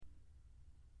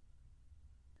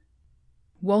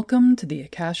Welcome to the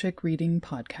Akashic Reading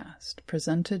Podcast,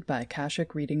 presented by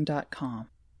AkashicReading.com,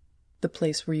 the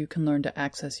place where you can learn to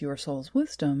access your soul's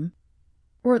wisdom,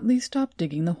 or at least stop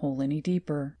digging the hole any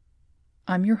deeper.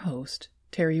 I'm your host,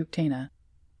 Terry Uktana,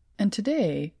 and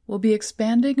today we'll be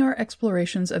expanding our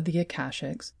explorations of the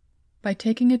Akashics by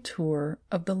taking a tour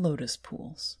of the Lotus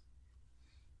Pools.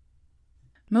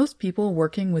 Most people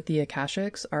working with the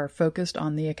Akashics are focused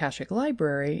on the Akashic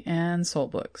Library and soul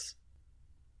books.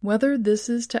 Whether this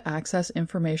is to access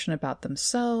information about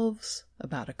themselves,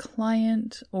 about a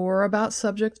client, or about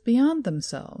subjects beyond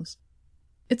themselves,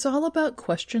 it's all about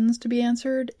questions to be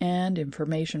answered and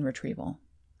information retrieval.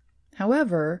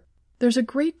 However, there's a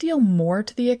great deal more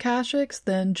to the Akashics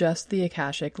than just the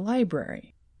Akashic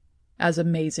Library, as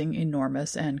amazing,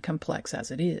 enormous, and complex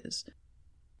as it is.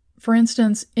 For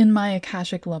instance, in my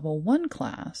Akashic Level 1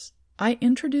 class, I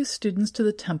introduce students to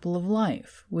the Temple of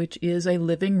Life, which is a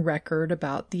living record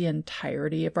about the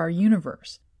entirety of our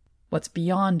universe, what's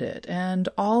beyond it, and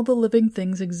all the living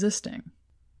things existing.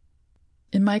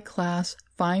 In my class,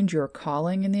 Find Your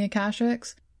Calling in the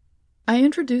Akashics, I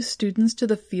introduce students to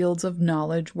the fields of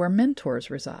knowledge where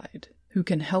mentors reside, who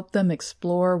can help them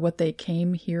explore what they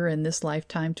came here in this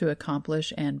lifetime to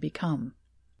accomplish and become.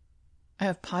 I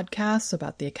have podcasts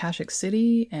about the Akashic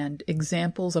City and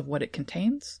examples of what it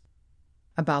contains,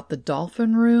 about the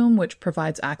Dolphin Room, which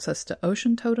provides access to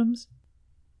ocean totems,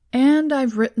 and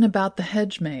I've written about the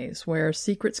hedge maze, where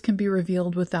secrets can be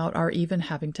revealed without our even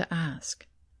having to ask.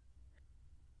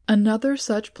 Another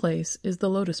such place is the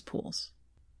Lotus Pools.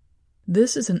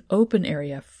 This is an open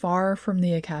area far from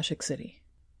the Akashic City.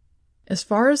 As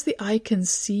far as the eye can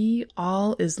see,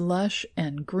 all is lush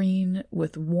and green,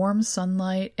 with warm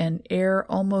sunlight and air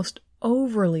almost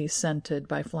overly scented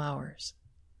by flowers.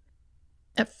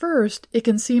 At first, it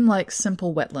can seem like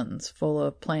simple wetlands full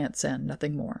of plants and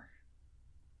nothing more.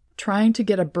 Trying to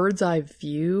get a bird's eye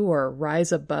view or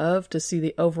rise above to see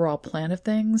the overall plan of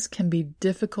things can be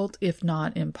difficult, if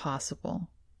not impossible.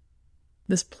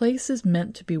 This place is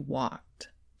meant to be walked,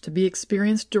 to be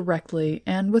experienced directly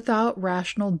and without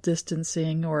rational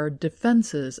distancing or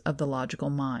defenses of the logical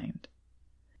mind.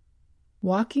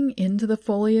 Walking into the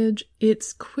foliage,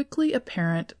 it's quickly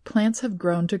apparent plants have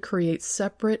grown to create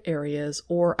separate areas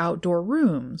or outdoor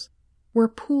rooms where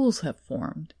pools have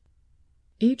formed,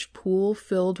 each pool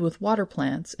filled with water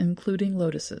plants, including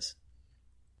lotuses.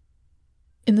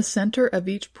 In the center of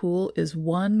each pool is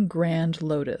one grand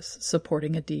lotus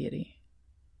supporting a deity.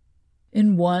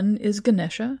 In one is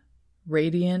Ganesha,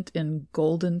 radiant in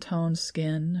golden-toned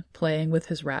skin, playing with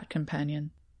his rat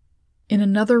companion. In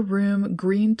another room,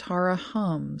 green Tara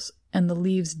hums, and the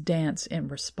leaves dance in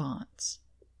response.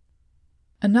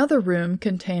 Another room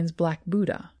contains Black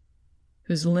Buddha,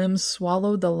 whose limbs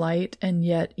swallow the light and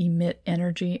yet emit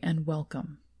energy and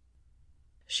welcome.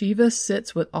 Shiva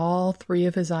sits with all three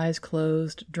of his eyes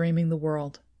closed, dreaming the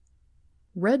world.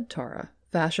 Red Tara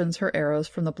fashions her arrows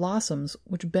from the blossoms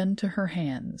which bend to her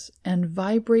hands, and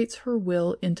vibrates her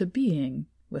will into being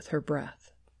with her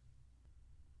breath.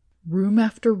 Room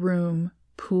after room,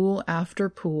 pool after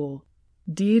pool,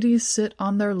 deities sit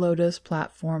on their lotus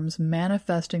platforms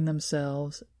manifesting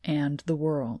themselves and the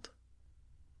world.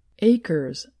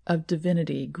 Acres of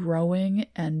divinity growing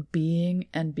and being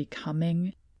and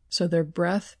becoming, so their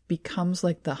breath becomes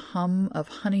like the hum of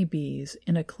honeybees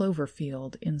in a clover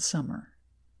field in summer.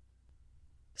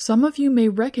 Some of you may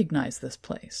recognize this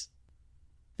place.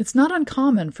 It's not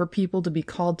uncommon for people to be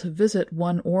called to visit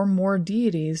one or more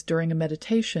deities during a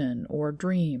meditation or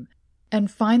dream,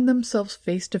 and find themselves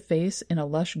face to face in a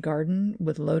lush garden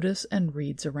with lotus and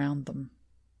reeds around them.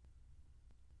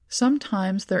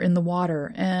 Sometimes they're in the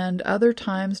water, and other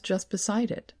times just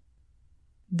beside it.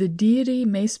 The deity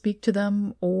may speak to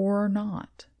them or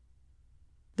not.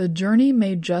 The journey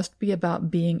may just be about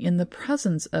being in the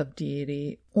presence of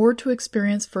deity, or to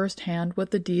experience firsthand what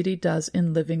the deity does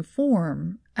in living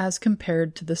form, as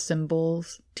compared to the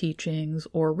symbols, teachings,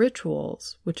 or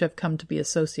rituals which have come to be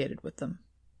associated with them.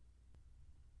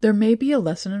 There may be a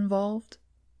lesson involved,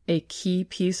 a key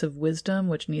piece of wisdom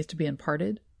which needs to be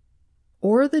imparted,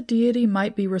 or the deity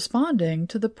might be responding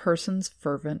to the person's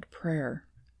fervent prayer.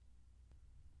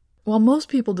 While most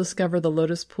people discover the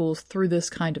Lotus Pools through this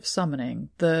kind of summoning,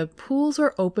 the pools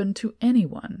are open to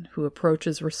anyone who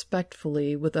approaches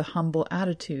respectfully with a humble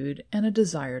attitude and a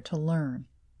desire to learn.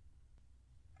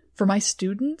 For my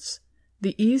students,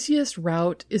 the easiest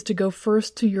route is to go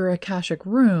first to your Akashic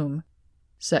room,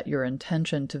 set your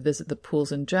intention to visit the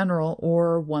pools in general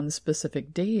or one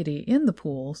specific deity in the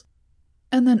pools,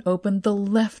 and then open the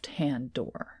left-hand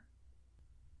door.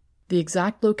 The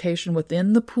exact location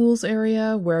within the pools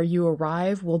area where you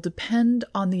arrive will depend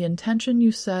on the intention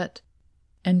you set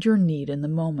and your need in the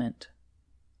moment.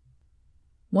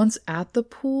 Once at the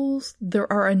pools, there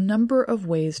are a number of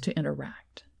ways to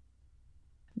interact.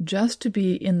 Just to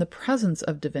be in the presence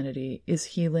of divinity is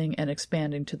healing and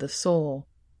expanding to the soul,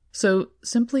 so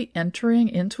simply entering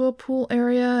into a pool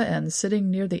area and sitting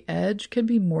near the edge can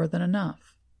be more than enough.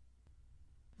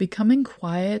 Becoming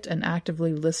quiet and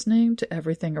actively listening to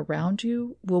everything around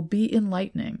you will be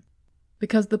enlightening,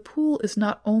 because the pool is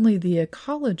not only the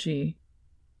ecology,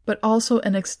 but also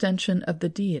an extension of the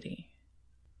deity.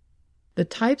 The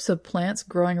types of plants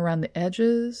growing around the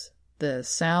edges, the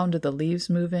sound of the leaves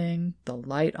moving, the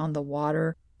light on the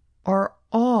water, are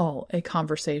all a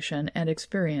conversation and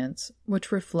experience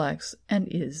which reflects and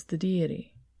is the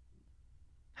deity.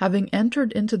 Having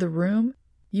entered into the room,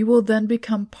 you will then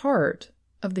become part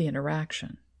of the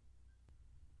interaction.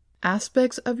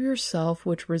 Aspects of yourself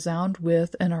which resound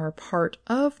with and are a part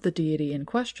of the deity in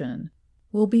question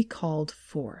will be called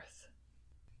forth.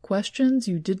 Questions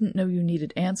you didn't know you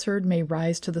needed answered may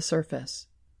rise to the surface.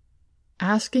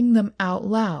 Asking them out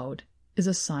loud is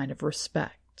a sign of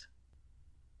respect.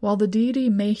 While the deity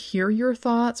may hear your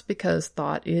thoughts because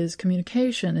thought is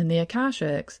communication in the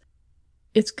Akashics,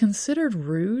 it's considered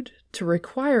rude to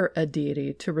require a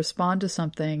deity to respond to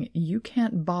something you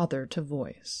can't bother to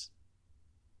voice.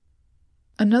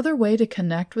 Another way to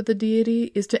connect with the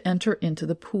deity is to enter into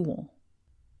the pool.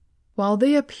 While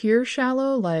they appear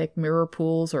shallow like mirror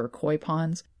pools or koi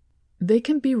ponds, they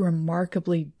can be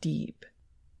remarkably deep.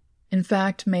 In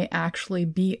fact, may actually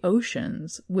be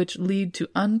oceans, which lead to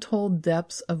untold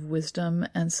depths of wisdom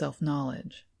and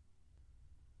self-knowledge.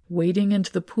 Wading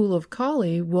into the pool of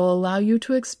Kali will allow you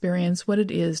to experience what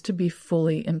it is to be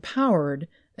fully empowered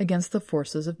against the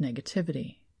forces of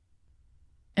negativity.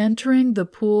 Entering the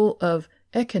pool of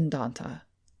Ekindanta,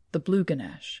 the blue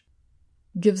Ganesh,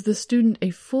 gives the student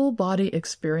a full-body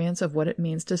experience of what it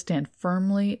means to stand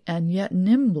firmly and yet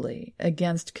nimbly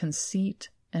against conceit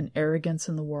and arrogance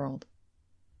in the world.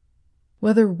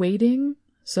 Whether wading,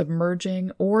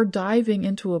 submerging, or diving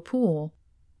into a pool,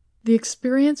 the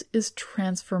experience is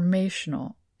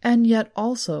transformational and yet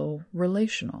also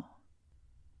relational.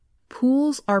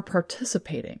 Pools are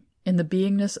participating in the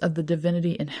beingness of the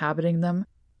divinity inhabiting them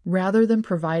rather than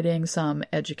providing some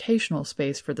educational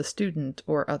space for the student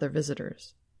or other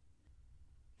visitors.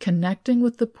 Connecting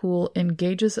with the pool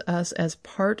engages us as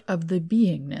part of the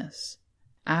beingness,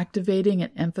 activating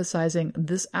and emphasizing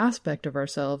this aspect of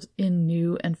ourselves in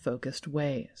new and focused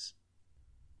ways.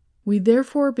 We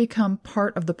therefore become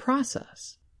part of the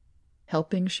process,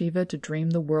 helping Shiva to dream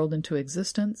the world into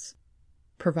existence,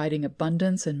 providing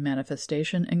abundance and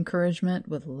manifestation encouragement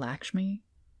with Lakshmi,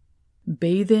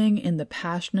 bathing in the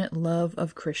passionate love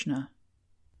of Krishna.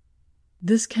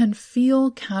 This can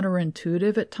feel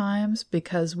counterintuitive at times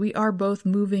because we are both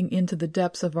moving into the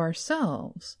depths of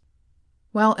ourselves,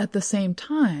 while at the same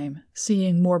time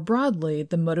seeing more broadly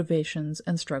the motivations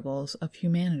and struggles of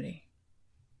humanity.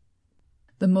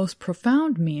 The most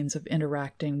profound means of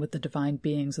interacting with the divine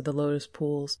beings of the Lotus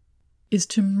Pools is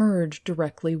to merge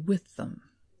directly with them.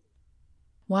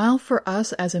 While for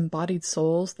us as embodied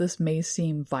souls this may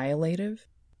seem violative,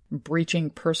 breaching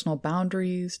personal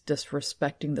boundaries,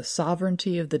 disrespecting the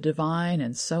sovereignty of the divine,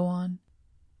 and so on,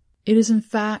 it is in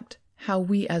fact how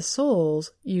we as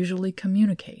souls usually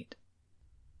communicate.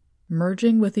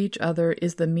 Merging with each other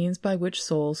is the means by which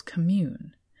souls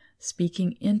commune,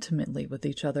 speaking intimately with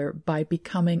each other by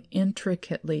becoming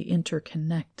intricately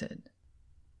interconnected,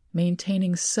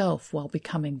 maintaining self while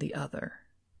becoming the other.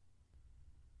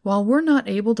 While we're not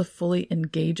able to fully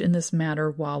engage in this matter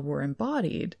while we're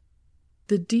embodied,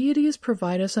 the deities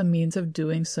provide us a means of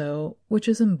doing so which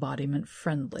is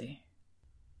embodiment-friendly.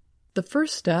 The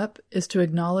first step is to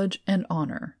acknowledge and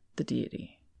honor the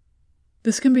deity.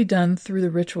 This can be done through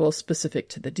the rituals specific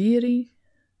to the deity,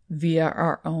 via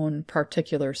our own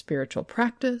particular spiritual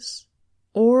practice,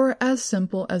 or as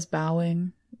simple as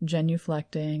bowing,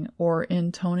 genuflecting, or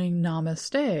intoning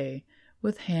namaste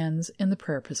with hands in the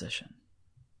prayer position.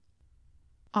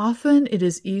 Often it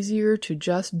is easier to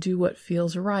just do what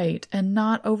feels right and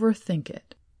not overthink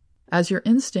it, as your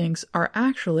instincts are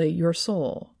actually your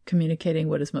soul communicating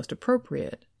what is most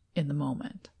appropriate in the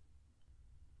moment.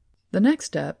 The next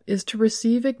step is to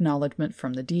receive acknowledgement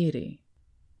from the deity.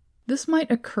 This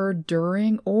might occur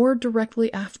during or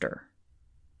directly after.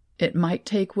 It might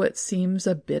take what seems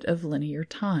a bit of linear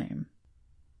time.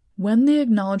 When the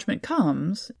acknowledgement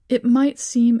comes, it might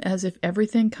seem as if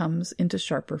everything comes into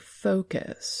sharper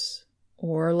focus,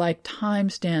 or like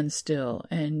time stands still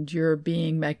and you're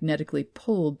being magnetically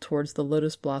pulled towards the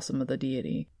lotus blossom of the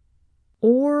deity,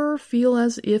 or feel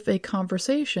as if a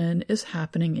conversation is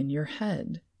happening in your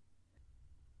head.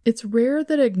 It's rare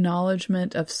that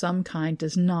acknowledgement of some kind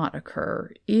does not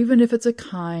occur, even if it's a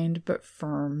kind but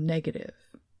firm negative.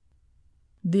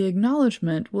 The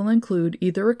acknowledgement will include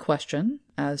either a question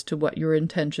as to what your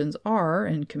intentions are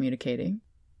in communicating,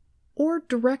 or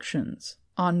directions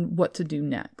on what to do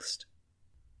next.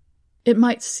 It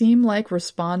might seem like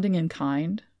responding in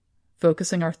kind,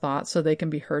 focusing our thoughts so they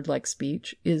can be heard like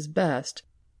speech, is best,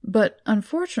 but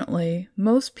unfortunately,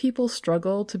 most people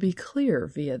struggle to be clear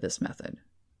via this method.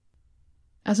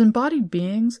 As embodied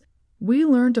beings, we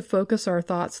learn to focus our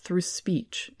thoughts through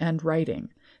speech and writing,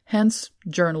 hence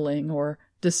journaling or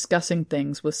discussing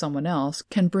things with someone else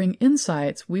can bring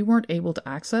insights we weren't able to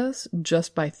access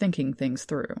just by thinking things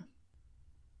through.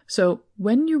 So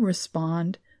when you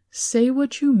respond, say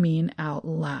what you mean out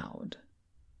loud.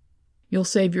 You'll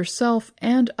save yourself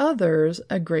and others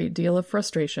a great deal of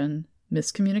frustration,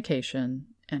 miscommunication,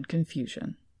 and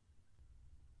confusion.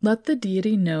 Let the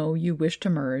deity know you wish to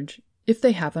merge if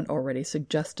they haven't already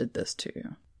suggested this to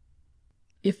you.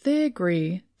 If they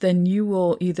agree, then you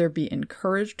will either be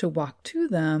encouraged to walk to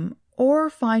them or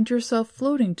find yourself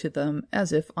floating to them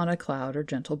as if on a cloud or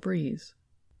gentle breeze.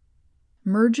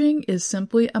 Merging is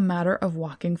simply a matter of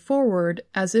walking forward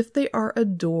as if they are a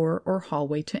door or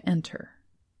hallway to enter.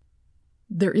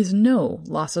 There is no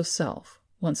loss of self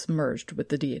once merged with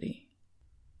the deity.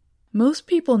 Most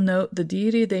people note the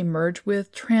deity they merge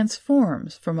with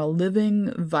transforms from a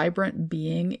living, vibrant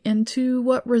being into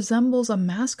what resembles a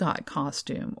mascot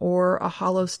costume or a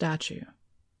hollow statue.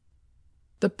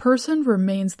 The person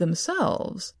remains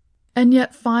themselves, and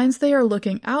yet finds they are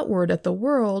looking outward at the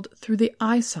world through the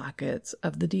eye sockets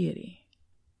of the deity.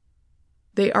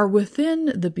 They are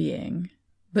within the being,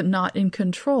 but not in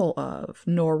control of,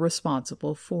 nor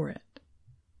responsible for it.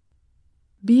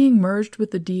 Being merged with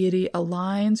the deity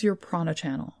aligns your prana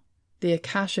channel, the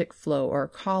Akashic flow or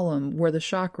column where the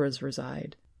chakras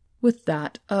reside, with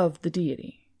that of the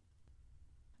deity.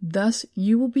 Thus,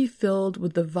 you will be filled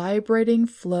with the vibrating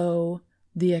flow,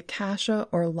 the Akasha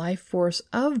or life force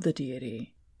of the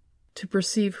deity, to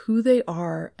perceive who they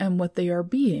are and what they are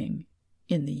being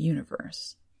in the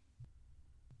universe.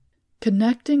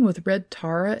 Connecting with Red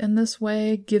Tara in this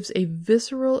way gives a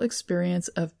visceral experience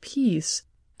of peace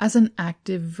as an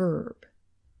active verb.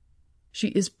 She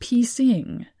is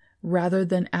peacing rather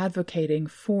than advocating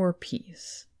for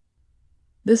peace.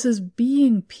 This is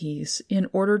being peace in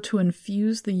order to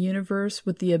infuse the universe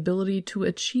with the ability to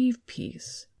achieve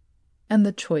peace and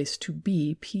the choice to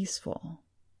be peaceful.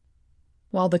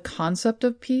 While the concept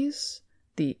of peace,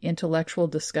 the intellectual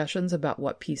discussions about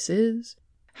what peace is,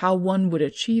 how one would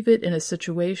achieve it in a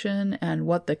situation, and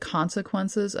what the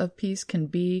consequences of peace can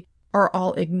be, are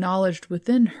all acknowledged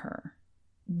within her,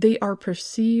 they are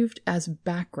perceived as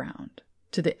background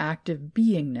to the active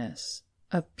beingness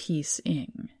of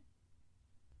peace-ing.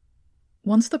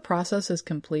 Once the process is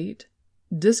complete,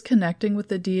 disconnecting with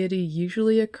the deity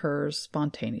usually occurs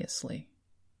spontaneously.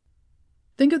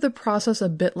 Think of the process a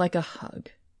bit like a hug.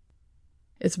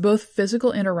 It's both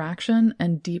physical interaction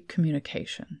and deep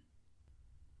communication.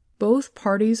 Both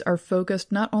parties are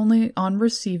focused not only on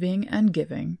receiving and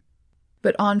giving,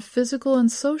 but on physical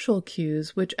and social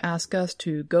cues which ask us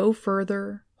to go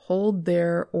further, hold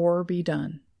there, or be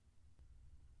done.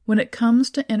 When it comes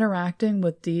to interacting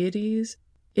with deities,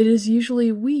 it is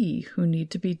usually we who need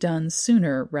to be done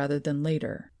sooner rather than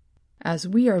later, as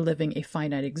we are living a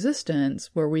finite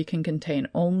existence where we can contain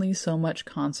only so much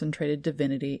concentrated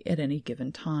divinity at any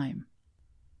given time.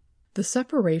 The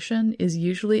separation is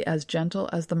usually as gentle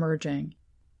as the merging,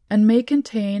 and may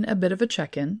contain a bit of a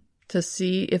check-in to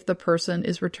see if the person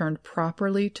is returned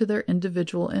properly to their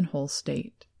individual and whole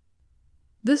state.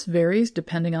 This varies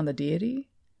depending on the deity,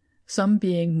 some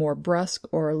being more brusque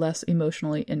or less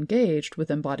emotionally engaged with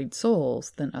embodied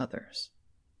souls than others.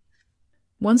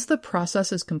 Once the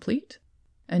process is complete,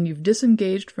 and you've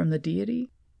disengaged from the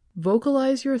deity,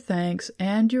 vocalize your thanks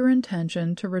and your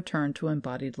intention to return to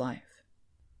embodied life.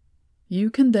 You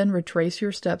can then retrace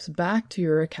your steps back to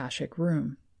your Akashic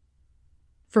room.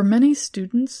 For many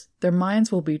students, their minds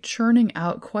will be churning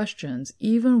out questions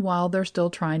even while they're still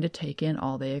trying to take in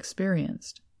all they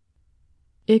experienced.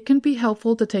 It can be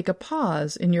helpful to take a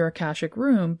pause in your Akashic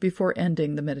room before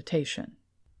ending the meditation.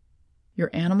 Your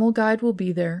animal guide will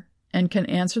be there and can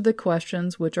answer the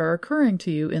questions which are occurring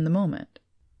to you in the moment.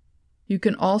 You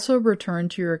can also return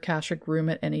to your Akashic room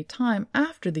at any time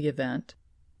after the event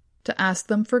to ask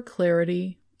them for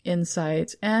clarity,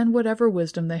 insights, and whatever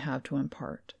wisdom they have to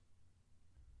impart.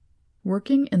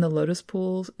 Working in the Lotus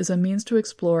Pools is a means to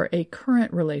explore a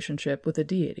current relationship with a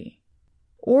deity,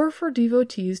 or for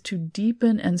devotees to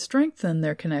deepen and strengthen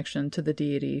their connection to the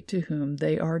deity to whom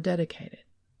they are dedicated.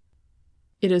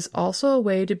 It is also a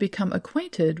way to become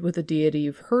acquainted with a deity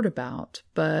you've heard about,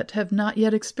 but have not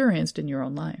yet experienced in your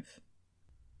own life.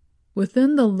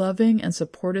 Within the loving and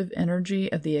supportive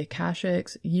energy of the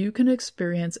Akashics, you can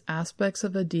experience aspects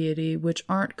of a deity which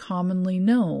aren't commonly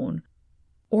known,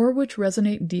 or which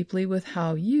resonate deeply with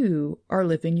how you are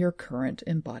living your current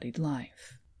embodied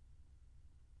life.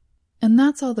 And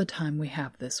that's all the time we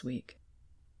have this week.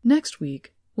 Next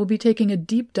week, we'll be taking a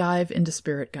deep dive into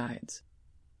spirit guides,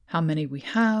 how many we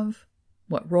have,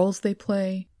 what roles they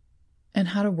play, and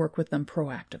how to work with them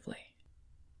proactively.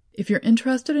 If you're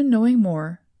interested in knowing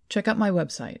more, check out my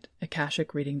website,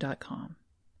 akashicreading.com.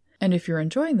 And if you're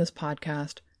enjoying this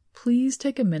podcast, please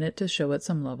take a minute to show it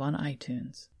some love on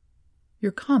iTunes.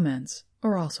 Your comments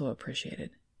are also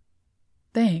appreciated.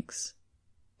 Thanks.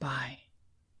 Bye.